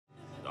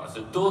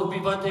Daar's 'n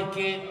dorpie wat ek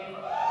ken.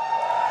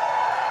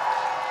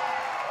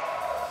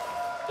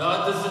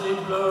 Daar tussen die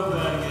blou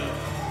berge.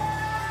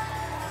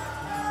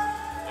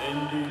 En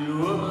die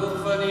loper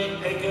van die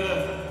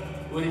ekke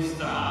oor die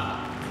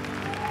straat.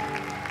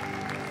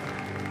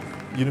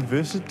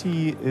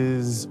 University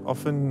is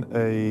often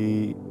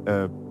a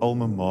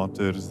alma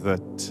mater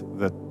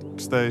that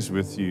stays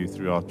with you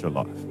throughout your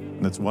life.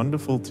 And it's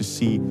wonderful to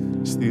see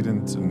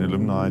students and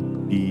alumni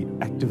be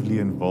actively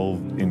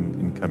involved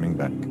in coming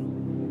back.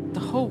 The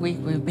whole week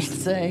we've been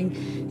saying,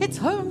 it's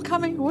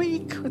homecoming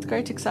week with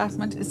great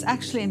excitement. It's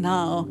actually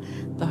now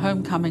the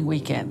homecoming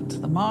weekend.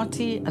 The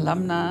Matie,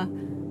 alumni,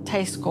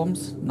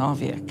 Tuiskoms,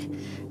 naweek.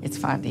 It's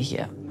finally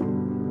here.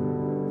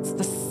 It's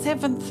the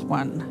 7th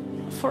one.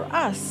 For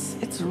us,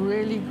 it's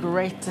really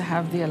great to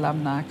have the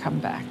alumni come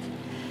back.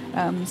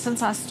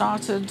 Since I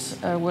started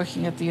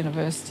working at the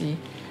university,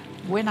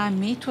 when I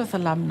meet with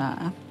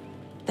alumni,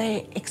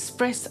 they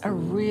express a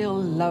real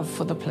love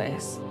for the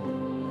place.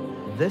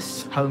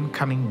 This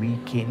homecoming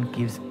weekend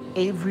gives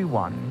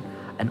everyone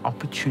an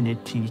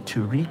opportunity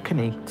to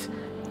reconnect,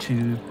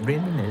 to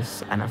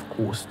reminisce, and of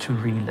course, to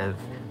relive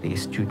their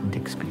student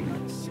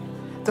experience.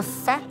 The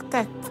fact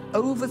that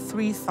over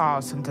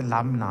 3,000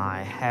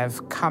 alumni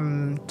have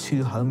come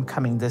to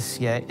homecoming this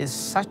year is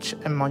such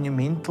a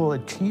monumental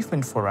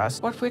achievement for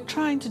us. What we're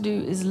trying to do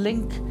is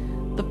link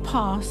the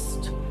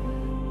past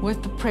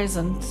with the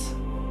present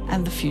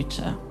and the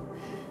future.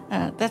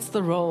 That's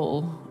the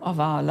role of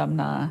our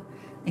alumni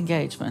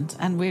engagement,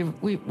 and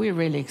we're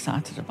really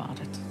excited about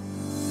it.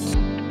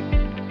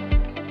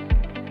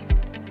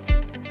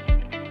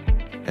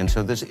 And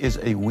so this is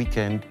a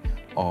weekend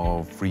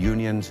of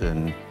reunions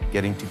and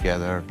getting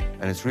together,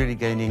 and it's really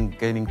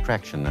gaining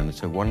traction, and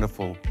it's a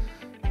wonderful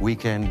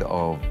weekend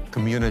of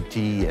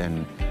community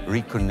and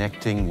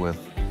reconnecting with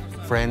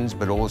friends,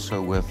 but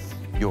also with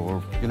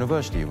your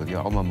university, with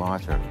your alma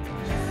mater.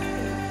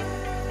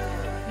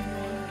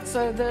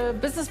 So the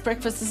business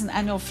breakfast is an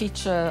annual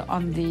feature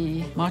on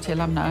the Matie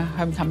Alumni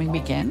Homecoming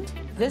Weekend.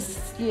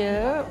 This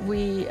year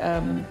we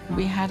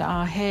had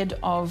our head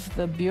of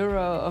the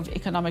Bureau of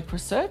Economic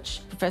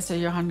Research, Professor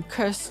Johan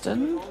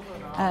Kirsten,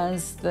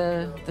 as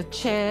the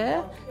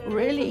chair,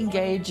 really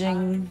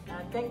engaging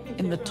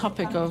in the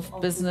topic of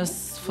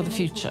business for the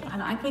future.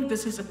 And I think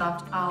this is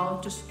about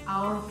our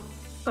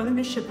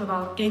ownership of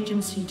our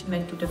agency to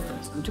make a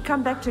difference. To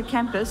come back to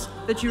campus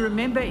that you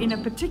remember in a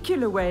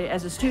particular way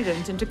as a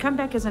student, and to come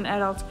back as an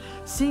adult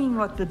seeing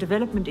what the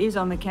development is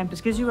on the campus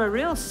gives you a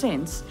real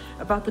sense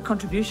about the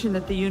contribution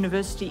that the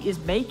university is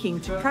making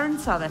to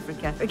current South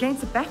Africa against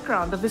the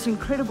background of this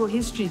incredible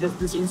history that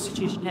this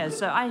institution has.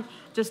 So I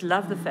just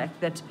love the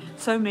fact that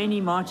so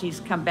many Maties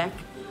come back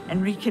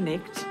and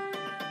reconnect.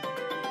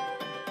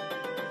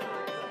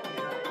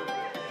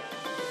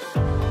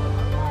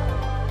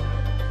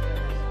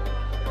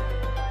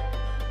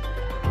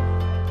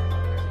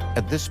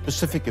 At this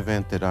specific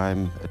event that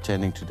I'm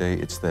attending today,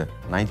 it's the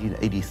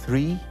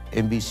 1983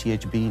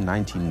 MBCHB,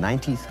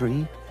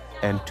 1993,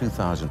 and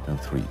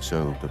 2003.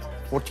 So the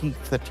 40,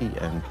 30,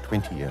 and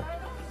 20 year.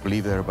 I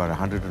believe there are about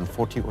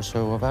 140 or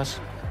so of us.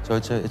 So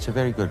it's a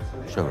very good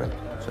show rate.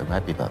 So I'm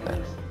happy about that.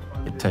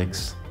 It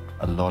takes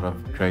a lot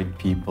of great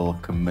people,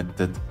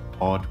 committed,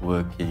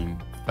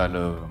 hardworking,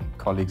 fellow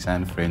colleagues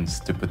and friends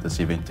to put this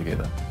event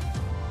together.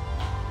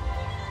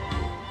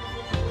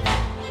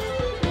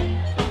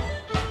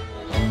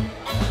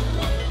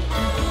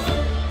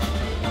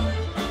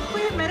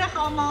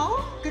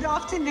 Good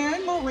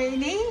afternoon,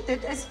 Moweni.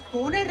 Dit is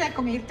wonderlik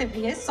om hier te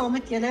wees saam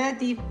met julle.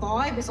 Die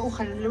vibe is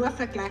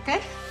ongelooflik lekker.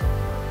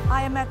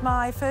 I am at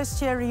my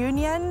first year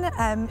reunion.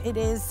 It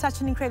is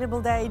such an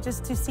incredible day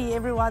just to see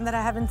everyone that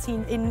I haven't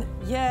seen in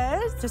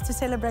years, just to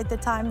celebrate the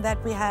time that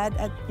we had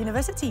at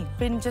university.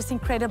 Been just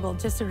incredible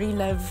just to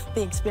relive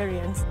the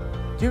experience.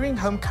 During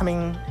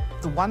homecoming,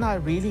 the one I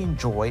really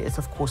enjoy is,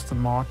 of course, the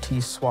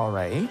Matie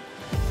soiree.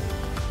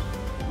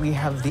 We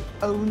have the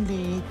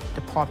only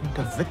department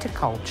of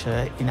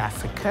viticulture in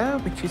Africa,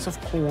 which is, of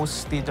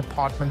course, the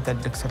department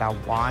that looks at our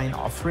wine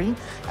offering.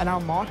 And our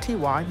Matie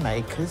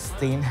winemakers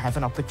then have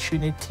an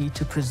opportunity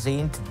to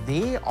present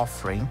their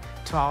offering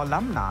to our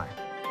alumni.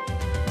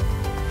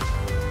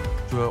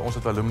 So, ons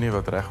het alumni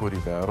wat reg oor die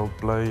wêreld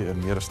bly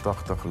in meer as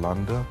 80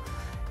 lande.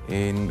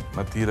 En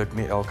natuurlik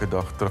nie elke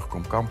dag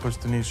terugkom kampus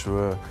toe nie.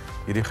 So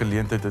hierdie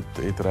geleentheid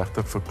het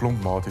regtig vir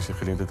klomp Maties die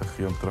geleentheid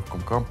gegee om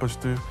terugkom kampus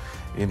toe.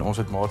 En ons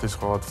het Maties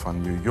gehad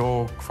van New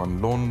York, van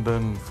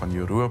Londen, van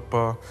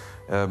Europa.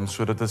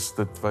 So dit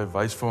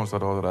wys vir ons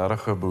dat daar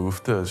regtig 'n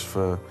behoefte is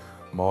vir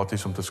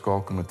Maties om te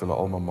skakel met hulle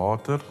alma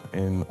mater,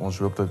 en ons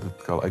hoop dat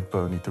dit kan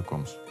uitbou in die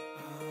toekoms.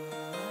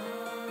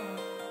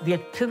 The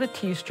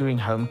activities during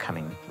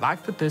homecoming,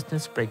 like the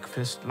business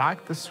breakfast,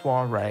 like the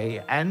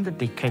soiree and the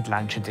decade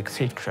luncheons,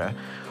 etc.,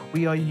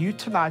 we are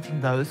utilizing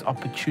those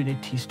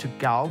opportunities to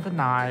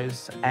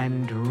galvanize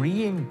and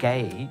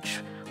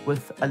re-engage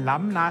with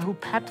alumni who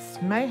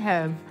perhaps may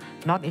have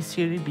not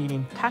necessarily been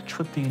in touch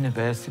with the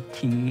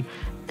university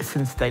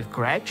since they've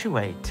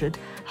graduated.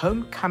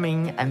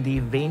 Homecoming and the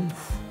events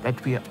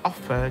that we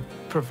offer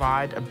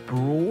provide a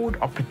broad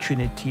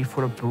opportunity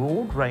for a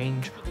broad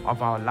range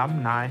of our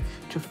alumni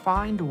to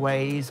find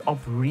ways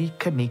of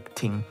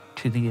reconnecting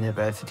to the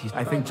university.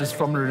 I think just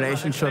from a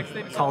relationship,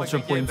 culture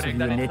point of view,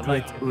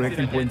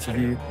 networking point of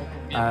view,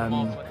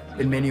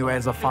 in many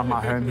ways I found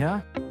my home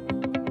here.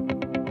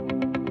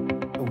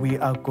 We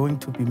are going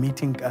to be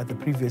meeting the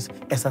previous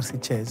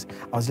SRC chairs.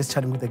 I was just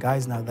chatting with the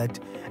guys now that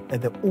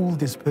the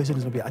oldest person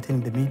who will be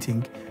attending the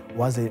meeting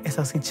was an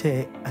SRC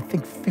chair, I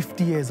think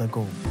 50 years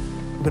ago.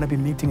 We're going to be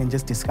meeting and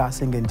just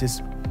discussing and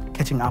just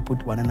catching up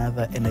with one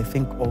another. And I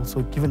think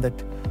also, given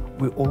that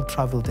we all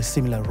traveled a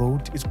similar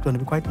road, it's going to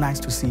be quite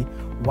nice to see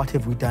what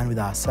have we done with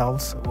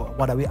ourselves,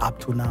 what are we up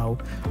to now,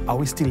 are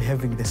we still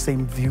having the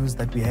same views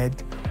that we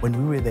had when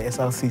we were the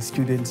SRC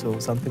students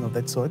or something of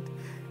that sort.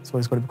 So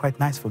it's going to be quite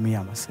nice for me,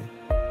 I must say.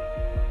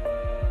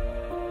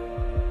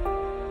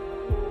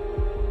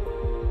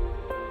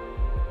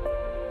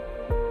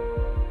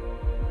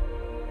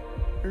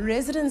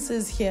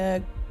 Residences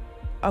here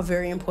are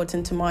very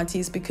important to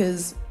Matie's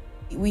because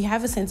we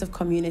have a sense of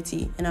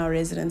community in our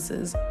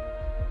residences.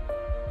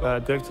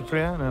 Matie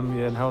Pride, and I'm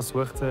here in House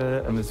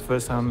Wichte, and it's the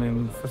first time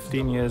in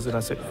 15 years that I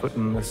set foot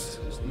in this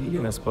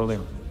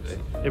building.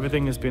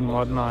 Everything has been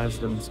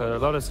modernized, and so a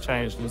lot has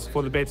changed, and it's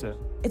for the better.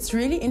 It's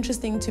really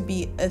interesting to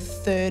be a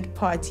third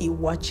party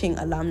watching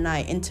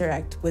alumni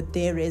interact with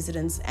their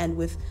residents and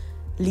with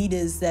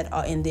leaders that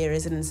are in their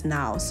residence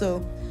now.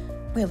 So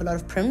we have a lot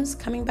of prims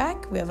coming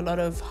back. We have a lot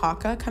of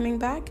haka coming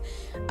back.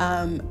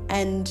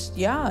 And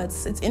yeah,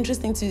 it's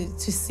interesting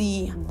to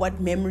see what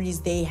memories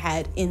they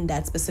had in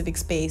that specific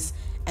space.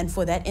 And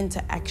for that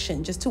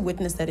interaction, just to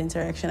witness that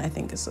interaction, I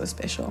think is so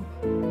special.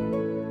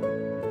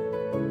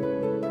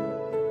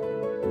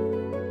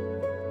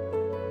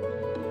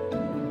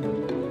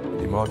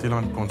 Die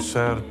Matieland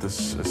konsert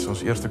is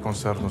ons eerste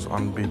konsert wat ons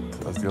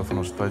aanbied as deel van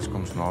ons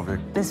Tuiskoms naweek.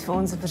 Dit is vir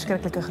ons 'n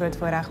verskriklike groot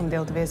voorreg om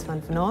deel te wees van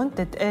vanaand.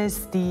 Dit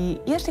is die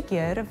eerste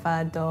keer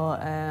wat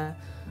daar 'n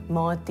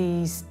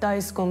Matie's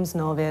Tuiskoms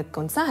naweek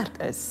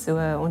konsert is.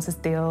 So ons is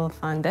deel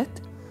van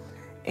dit.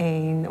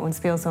 En ons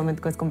speel saam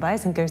met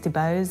Tuiskoms en Kirsty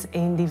Bous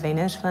en die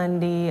wenners van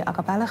die a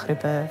cappella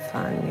groepe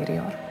van hierdie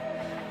jaar.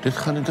 Dit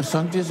gaan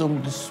interessant wees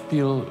om te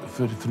speel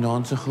vir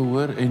vanaand se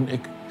gehoor en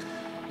ek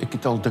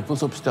het al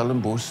dikwels op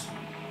Stellenbosch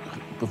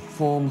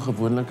perform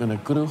gewoonlik in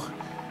 'n kroeg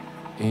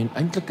en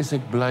eintlik is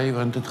ek bly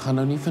want dit gaan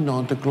nou nie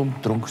vanaand 'n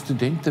klomp dronk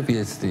studente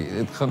wees nie.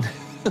 Dit gaan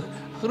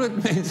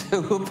groot mense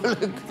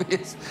hopelik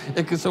wees.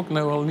 Ek is ook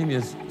nou al nie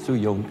meer so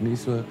jonk nie,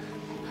 so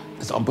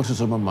is amper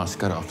soos om 'n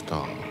masker af te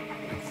haal.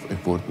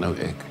 Ek word nou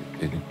ek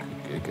en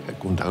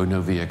ek onthou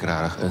nou wie ek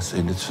regtig is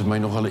en dit is vir my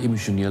nogal 'n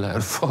emosionele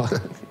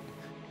ervaring.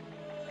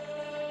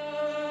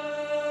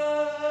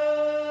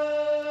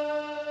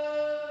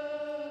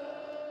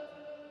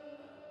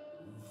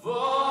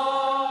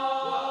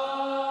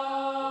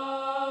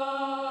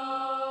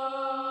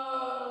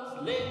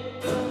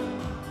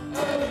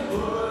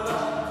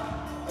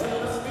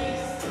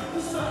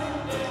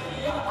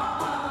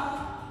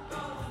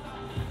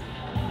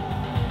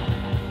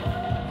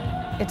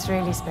 It's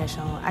really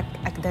special.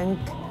 Ek dink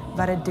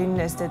wat dit doen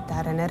is dit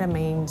herinner 'n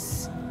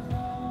mens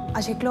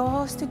as jy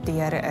klaar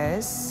studeer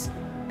is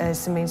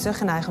 'n mens so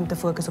geneig om te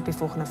fokus op die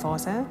volgende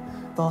fase.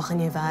 Waar gaan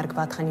jy werk?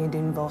 Wat gaan jy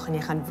doen? Waar gaan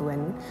jy gaan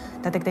woon?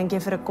 Dat ek dink jy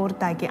vir 'n kort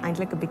tydjie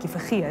eintlik 'n bietjie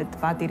vergeet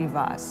wat hierdie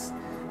was.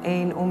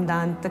 En om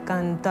dan te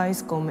kan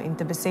tuiskom en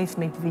te besef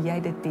met wie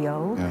jy dit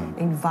deel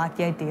en wat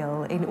jy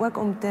deel en ook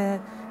om te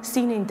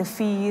sien en te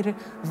vier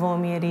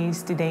waarmee die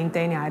studente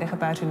en die huidige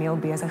personeel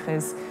besig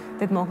is.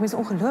 Dit maak mens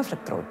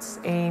ongelooflik trots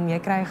en jy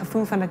kry 'n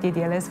gevoel van dat jy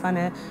deel is van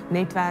 'n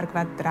netwerk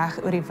wat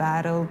reg oor die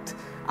wêreld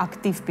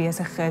aktief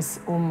besig is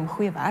om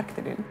goeie werk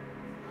te doen.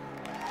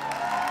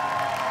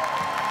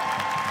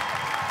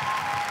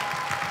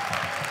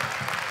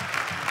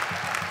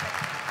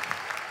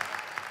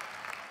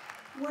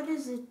 What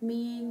does it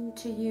mean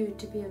to you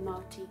to be a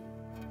Matie?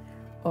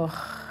 Oh,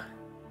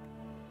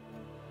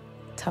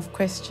 tough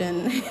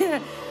question.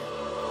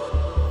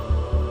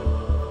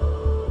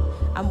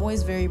 I'm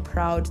always very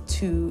proud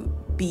to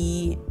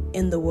be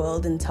in the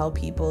world and tell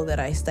people that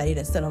I studied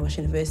at Stellenbosch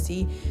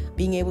University,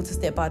 being able to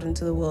step out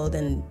into the world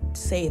and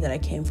say that I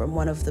came from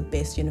one of the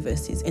best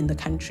universities in the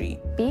country.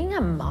 Being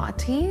a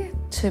Matie,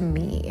 to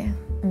me,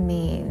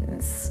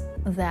 means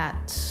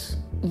that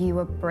you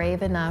were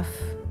brave enough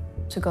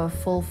to go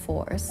full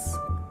force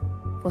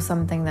for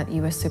something that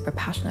you were super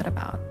passionate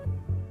about.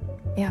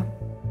 Yeah.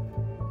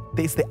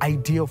 There's the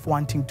idea of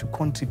wanting to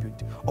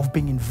contribute, of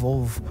being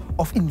involved,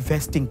 of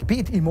investing, be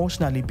it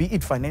emotionally, be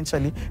it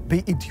financially,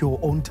 be it your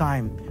own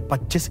time,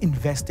 but just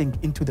investing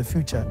into the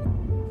future.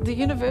 The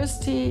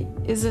university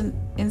is an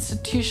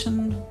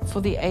institution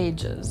for the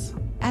ages,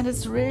 and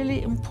it's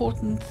really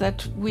important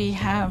that we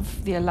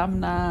have the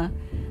alumni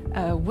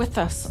with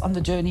us on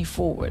the journey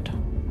forward.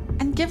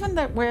 And given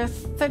that we're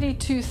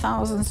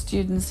 32,000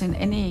 students in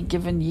any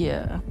given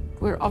year,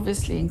 we're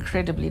obviously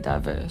incredibly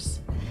diverse.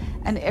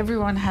 and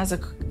everyone has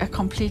a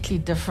completely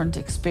different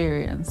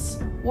experience.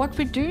 What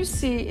we do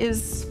see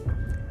is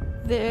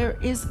there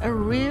is a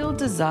real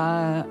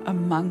desire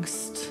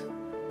amongst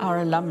our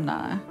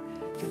alumni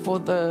for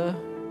the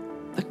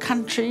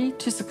country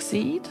to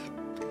succeed,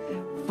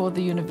 for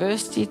the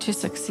university to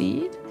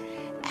succeed,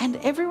 and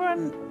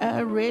everyone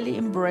really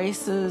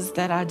embraces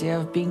that idea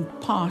of being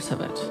part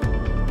of it.